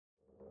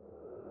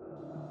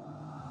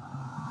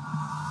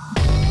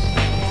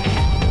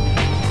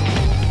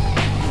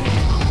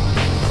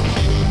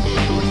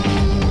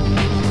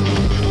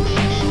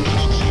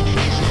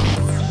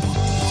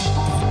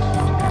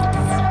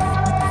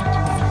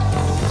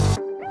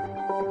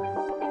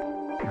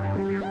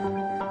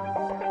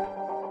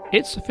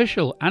It's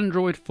official,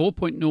 Android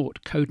 4.0,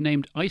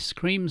 codenamed Ice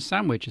Cream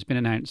Sandwich, has been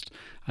announced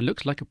and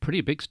looks like a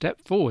pretty big step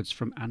forwards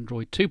from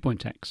Android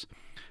 2.x.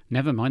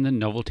 Never mind the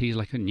novelties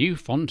like a new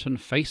font and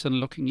face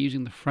unlocking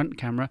using the front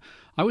camera,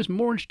 I was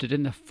more interested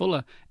in the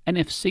fuller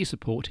NFC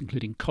support,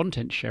 including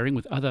content sharing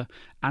with other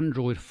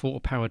Android 4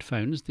 powered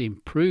phones, the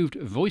improved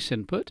voice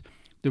input,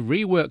 the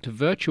reworked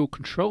virtual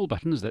control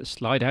buttons that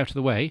slide out of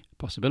the way,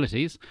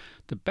 possibilities,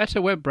 the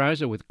better web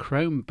browser with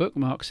Chrome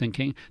bookmark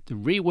syncing, the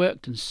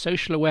reworked and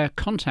social aware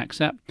Contacts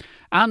app,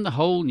 and the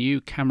whole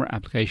new camera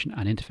application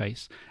and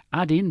interface.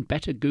 Add in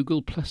better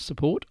Google Plus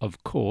support,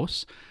 of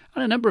course,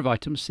 and a number of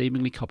items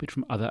seemingly copied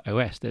from other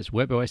OS. There's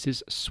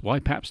WebOS's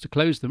swipe apps to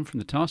close them from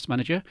the task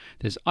manager,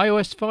 there's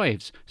iOS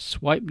 5's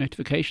swipe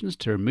notifications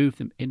to remove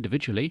them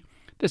individually,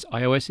 there's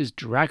iOS's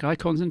drag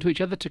icons into each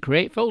other to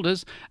create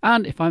folders,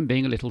 and if I'm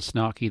being a little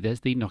snarky, there's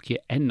the Nokia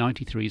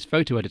N93's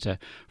photo editor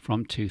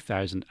from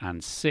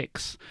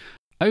 2006.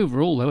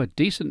 Overall, though, a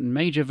decent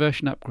major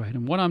version upgrade,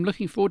 and one I'm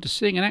looking forward to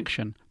seeing in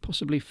action,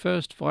 possibly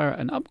first via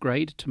an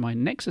upgrade to my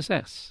Nexus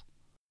S.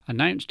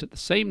 Announced at the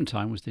same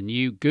time was the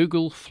new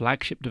Google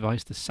flagship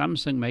device, the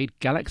Samsung-made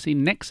Galaxy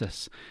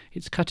Nexus.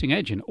 It's cutting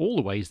edge in all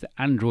the ways that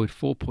Android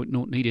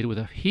 4.0 needed, with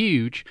a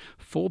huge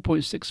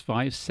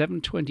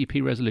 4.65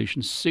 720p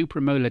resolution Super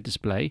AMOLED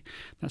display.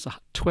 That's a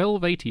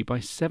 1280 by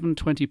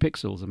 720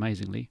 pixels,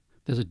 amazingly.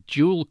 There's a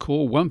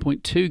dual-core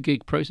 1.2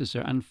 gig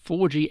processor and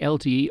 4G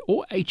LTE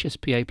or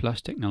HSPA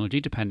Plus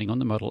technology, depending on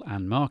the model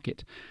and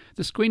market.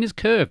 The screen is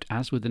curved,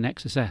 as with the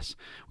Nexus S,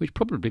 which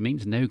probably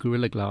means no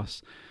Gorilla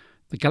Glass.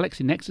 The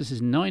Galaxy Nexus is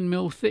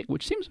 9mm thick,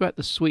 which seems about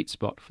the sweet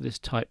spot for this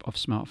type of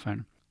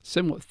smartphone.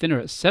 Somewhat thinner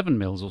at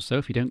 7mm or so,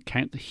 if you don't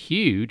count the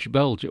huge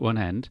bulge at one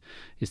end,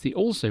 is the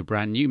also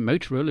brand new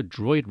Motorola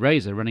Droid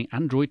Razr running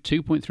Android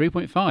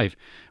 2.3.5,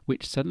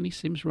 which suddenly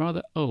seems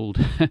rather old.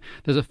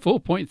 There's a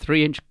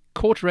 4.3-inch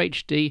Quarter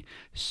HD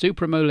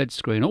Super AMOLED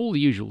screen, all the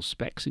usual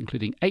specs,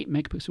 including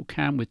 8MP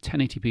cam with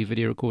 1080p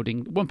video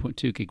recording,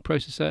 1.2 gig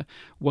processor,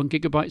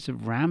 1GB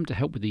of RAM to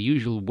help with the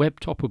usual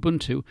web-top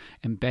Ubuntu,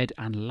 embed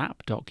and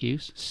lap dock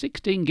use,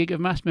 16GB of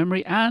mass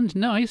memory, and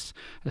nice,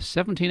 a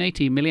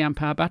 1780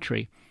 mAh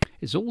battery.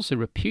 It's also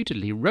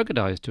reputedly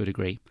ruggedized to a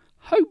degree.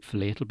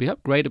 Hopefully it'll be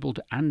upgradable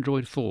to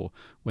Android 4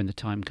 when the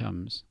time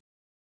comes.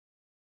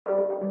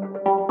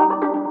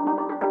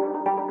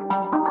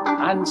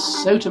 And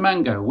so to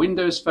Mango,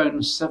 Windows Phone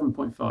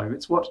 7.5.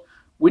 It's what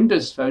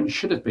Windows Phone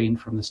should have been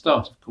from the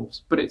start, of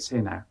course, but it's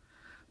here now.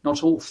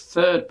 Not all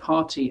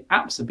third-party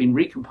apps have been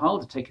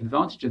recompiled to take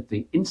advantage of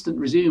the instant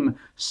resume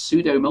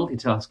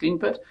pseudo-multitasking,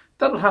 but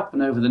that'll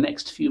happen over the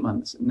next few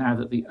months now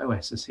that the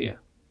OS is here.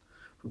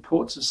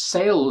 Reports of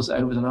sales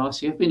over the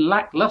last year have been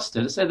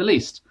lackluster, to say the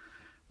least.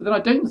 But then I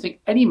don't think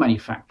any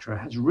manufacturer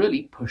has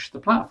really pushed the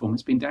platform.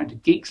 It's been down to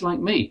geeks like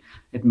me,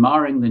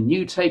 admiring the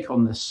new take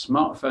on the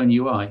smartphone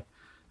UI.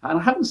 And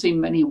I haven't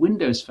seen many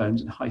Windows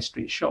phones in high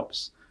street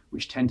shops,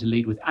 which tend to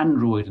lead with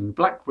Android and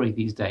BlackBerry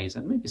these days,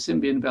 and maybe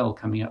Symbian Bell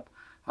coming up,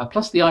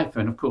 plus the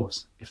iPhone, of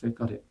course, if they've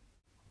got it.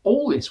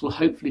 All this will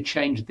hopefully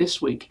change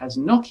this week as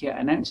Nokia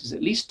announces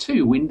at least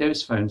 2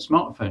 Windows Phone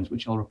smartphones,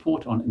 which I'll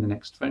report on in the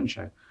next phone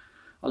show.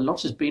 A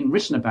lot has been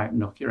written about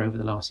Nokia over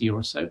the last year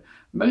or so,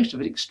 most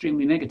of it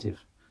extremely negative.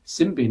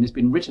 Symbian has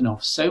been written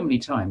off so many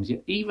times,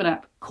 yet even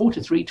at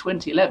Q3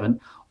 2011,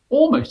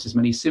 almost as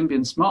many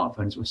Symbian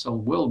smartphones were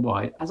sold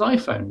worldwide as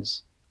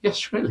iPhones.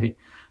 Yes, really.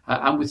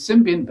 And with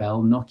Symbian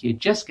Bell, Nokia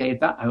just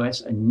gave that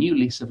OS a new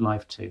lease of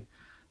life too.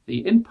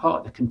 In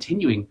part, the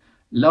continuing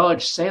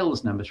large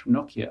sales numbers from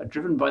Nokia are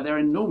driven by their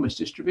enormous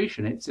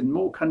distribution. It's in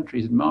more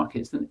countries and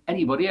markets than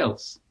anybody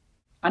else.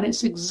 And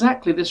it's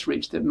exactly this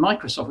reach that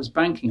Microsoft was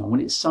banking on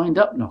when it signed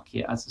up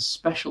Nokia as a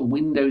special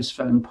Windows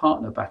Phone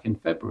partner back in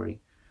February.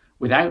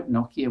 Without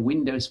Nokia,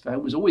 Windows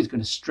Phone was always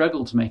going to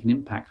struggle to make an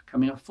impact,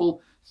 coming a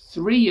full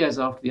 3 years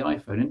after the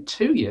iPhone and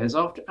 2 years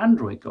after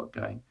Android got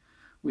going.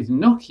 With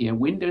Nokia,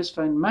 Windows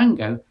Phone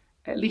Mango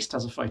at least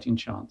has a fighting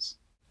chance.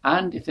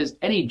 And if there's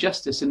any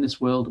justice in this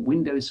world,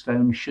 Windows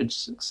Phone should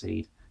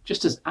succeed.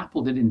 Just as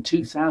Apple did in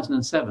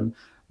 2007,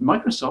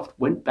 Microsoft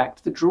went back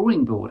to the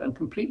drawing board and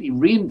completely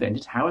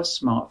reinvented how a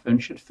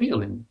smartphone should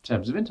feel in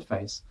terms of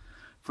interface.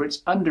 For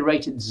its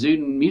underrated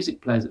Zune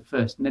music players at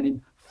first, and then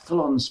in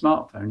full-on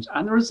smartphones,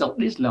 and the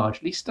result is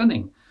largely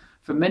stunning.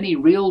 For many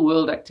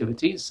real-world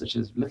activities, such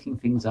as looking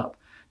things up,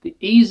 the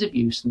ease of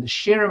use and the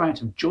sheer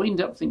amount of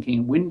joined-up thinking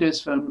in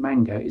Windows Phone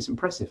Mango is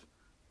impressive.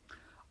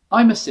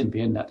 I'm a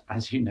Symbian nut,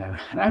 as you know,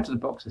 and out of the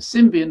box, a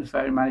Symbian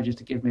phone manages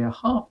to give me a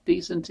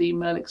half-decent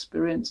email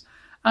experience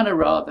and a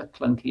rather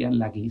clunky and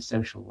laggy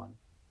social one.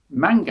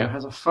 Mango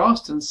has a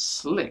fast and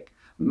slick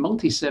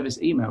multi-service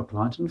email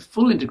client and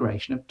full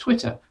integration of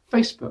Twitter,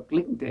 Facebook,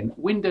 LinkedIn,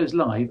 Windows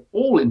Live,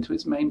 all into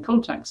its main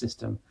contact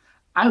system.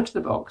 Out of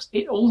the box,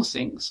 it all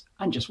syncs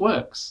and just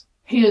works.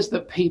 Here's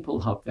the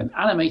People Hub then,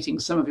 animating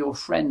some of your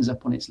friends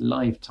up on its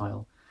live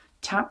tile.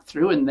 Tap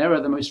through and there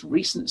are the most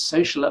recent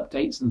social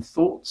updates and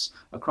thoughts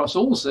across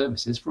all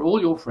services for all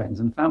your friends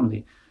and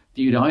family,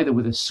 viewed either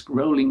with a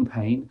scrolling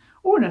pane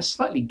or in a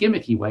slightly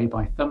gimmicky way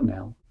by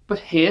thumbnail. But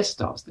here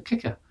starts the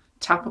kicker.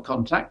 Tap a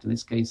contact, in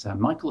this case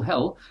Michael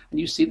Hell, and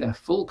you see their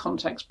full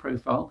contacts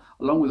profile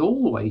along with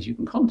all the ways you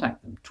can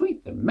contact them,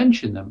 tweet them,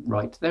 mention them,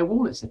 write to their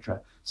wall,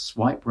 etc.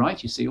 Swipe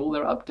right, you see all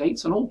their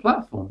updates on all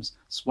platforms.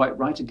 Swipe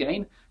right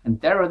again, and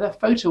there are their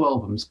photo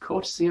albums,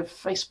 courtesy of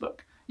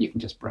Facebook. You can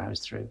just browse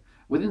through.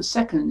 Within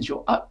seconds,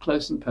 you're up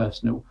close and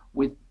personal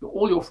with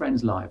all your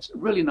friends' lives.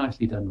 Really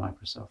nicely done,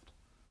 Microsoft.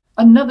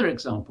 Another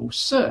example,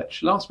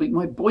 search. Last week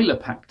my boiler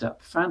packed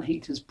up, fan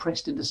heaters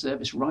pressed into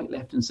service right,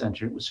 left and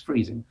centre. It was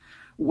freezing.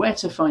 Where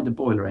to find a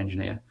boiler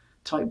engineer?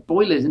 Type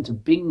boilers into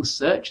Bing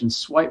search and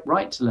swipe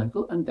right to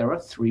local, and there are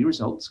 3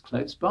 results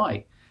close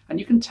by. And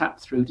you can tap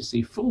through to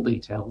see full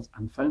details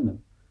and phone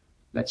them.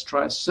 Let's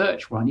try a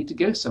search where I need to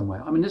go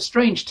somewhere. I'm in a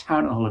strange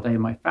town on holiday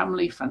and my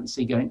family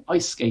fancy going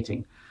ice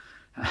skating.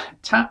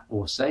 Tap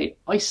or say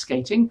ice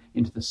skating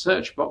into the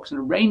search box and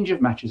a range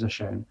of matches are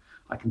shown.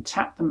 I can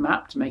tap the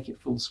map to make it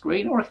full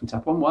screen, or I can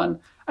tap on one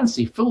and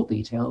see full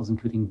details,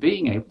 including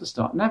being able to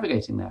start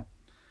navigating there.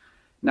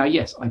 Now,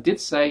 yes, I did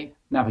say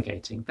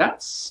navigating.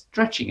 That's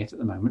stretching it at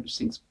the moment,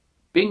 since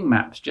Bing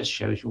Maps just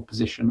shows your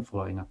position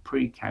following a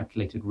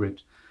pre-calculated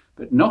route.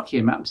 But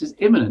Nokia Maps is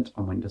imminent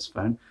on Windows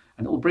Phone,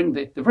 and it will bring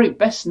the very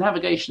best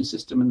navigation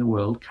system in the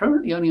world,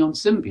 currently only on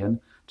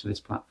Symbian, to this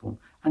platform.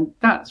 And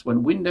that's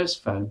when Windows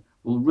Phone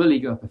will really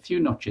go up a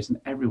few notches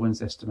in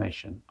everyone's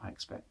estimation, I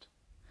expect.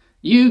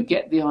 You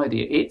get the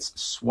idea. It's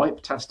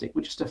swipe-tastic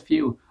with just a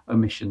few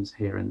omissions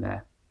here and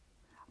there.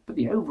 But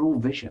the overall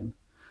vision,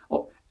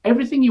 or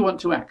everything you want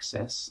to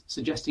access,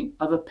 suggesting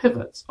other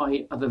pivots,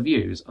 i.e. other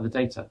views, other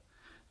data,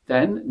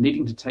 then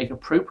needing to take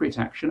appropriate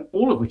action,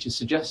 all of which is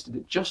suggested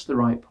at just the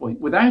right point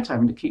without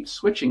having to keep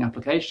switching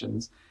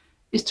applications,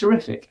 is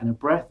terrific and a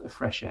breath of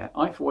fresh air.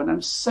 I, for one,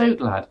 am so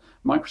glad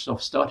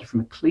Microsoft started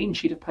from a clean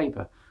sheet of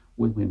paper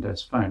with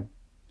Windows Phone.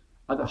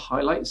 Other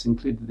highlights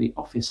included the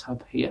Office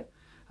Hub here,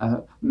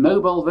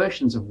 mobile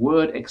versions of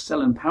Word,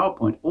 Excel and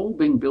PowerPoint all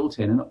being built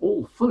in and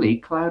all fully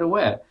cloud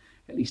aware,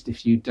 at least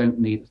if you don't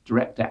need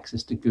direct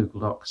access to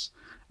Google Docs,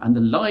 and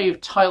the live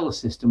tile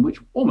system,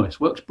 which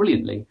almost works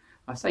brilliantly.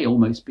 I say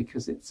almost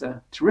because it's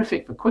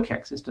terrific for quick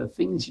access to the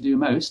things you do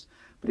most,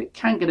 but it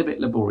can get a bit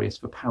laborious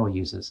for power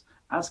users,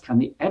 as can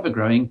the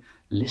ever-growing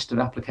list of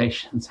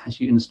applications as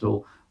you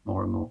install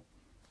more and more.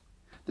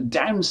 The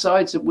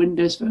downsides of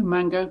Windows Phone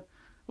Mango?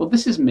 Well,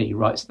 this is me,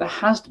 right? So there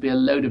has to be a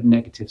load of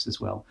negatives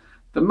as well.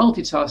 The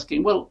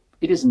multitasking, well,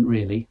 it isn't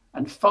really,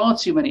 and far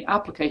too many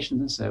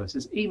applications and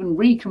services, even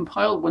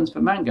recompiled ones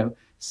for Mango,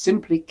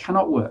 simply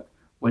cannot work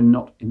when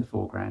not in the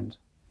foreground.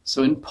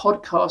 So in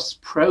Podcasts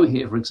Pro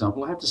here, for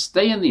example, I have to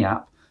stay in the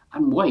app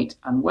and wait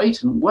and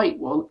wait and wait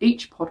while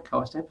each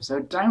podcast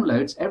episode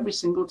downloads every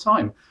single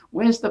time.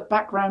 Where's the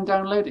background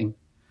downloading?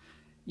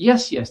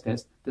 Yes,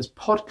 there's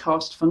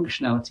podcast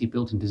functionality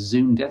built into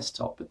Zoom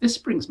Desktop, but this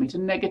brings me to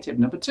negative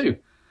number 2.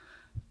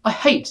 I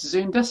hate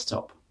Zoom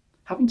Desktop.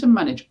 Having to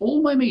manage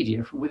all my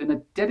media from within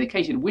a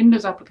dedicated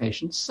Windows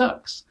application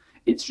sucks.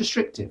 It's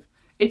restrictive.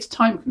 It's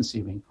time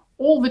consuming.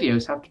 All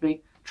videos have to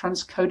be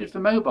transcoded for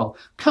mobile.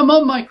 Come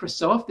on,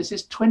 Microsoft, this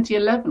is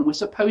 2011. We're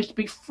supposed to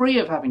be free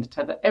of having to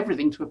tether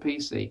everything to a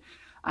PC.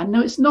 And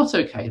no, it's not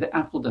okay that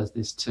Apple does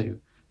this too.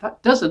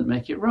 That doesn't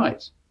make it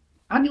right.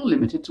 And you're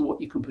limited to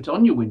what you can put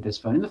on your Windows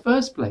Phone in the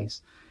first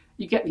place.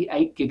 You get the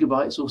 8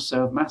 gigabytes or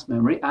so of mass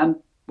memory and,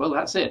 well,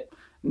 that's it.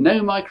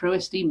 No micro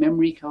SD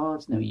memory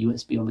cards, no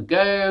USB on the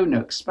go, no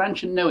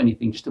expansion, no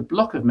anything, just a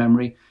block of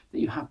memory that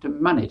you have to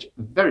manage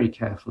very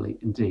carefully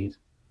indeed.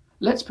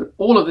 Let's put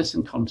all of this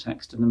in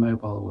context in the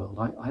mobile world.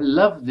 I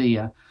love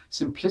the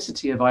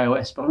simplicity of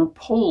iOS, but I'm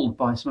appalled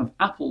by some of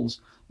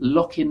Apple's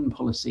lock-in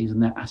policies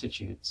and their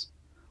attitudes.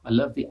 I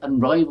love the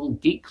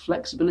unrivaled geek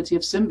flexibility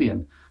of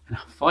Symbian.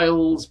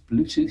 Files,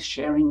 Bluetooth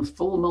sharing,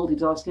 full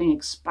multitasking,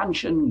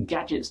 expansion,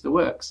 gadgets, the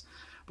works.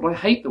 But I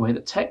hate the way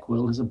the tech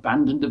world has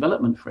abandoned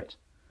development for it.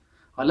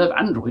 I love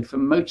Android for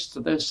most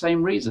of those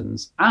same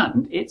reasons,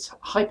 and it's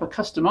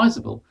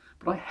hyper-customizable,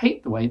 but I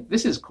hate the way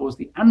this has caused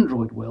the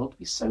Android world to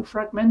be so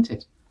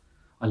fragmented.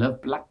 I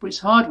love BlackBerry's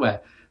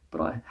hardware,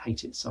 but I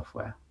hate its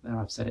software. There,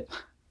 I've said it.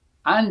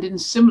 And in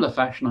similar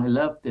fashion, I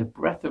love the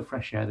breath of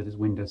fresh air that is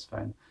Windows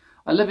Phone.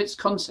 I love its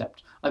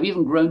concept. I've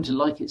even grown to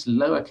like its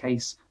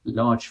lowercase,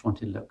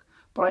 large-fonted look,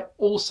 but I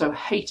also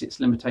hate its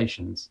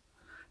limitations.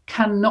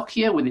 Can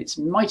Nokia, with its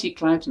mighty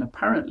clout and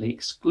apparently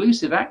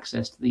exclusive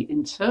access to the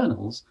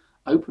internals,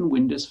 open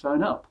Windows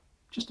Phone up?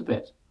 Just a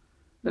bit.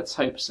 Let's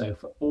hope so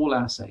for all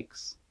our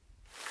sakes.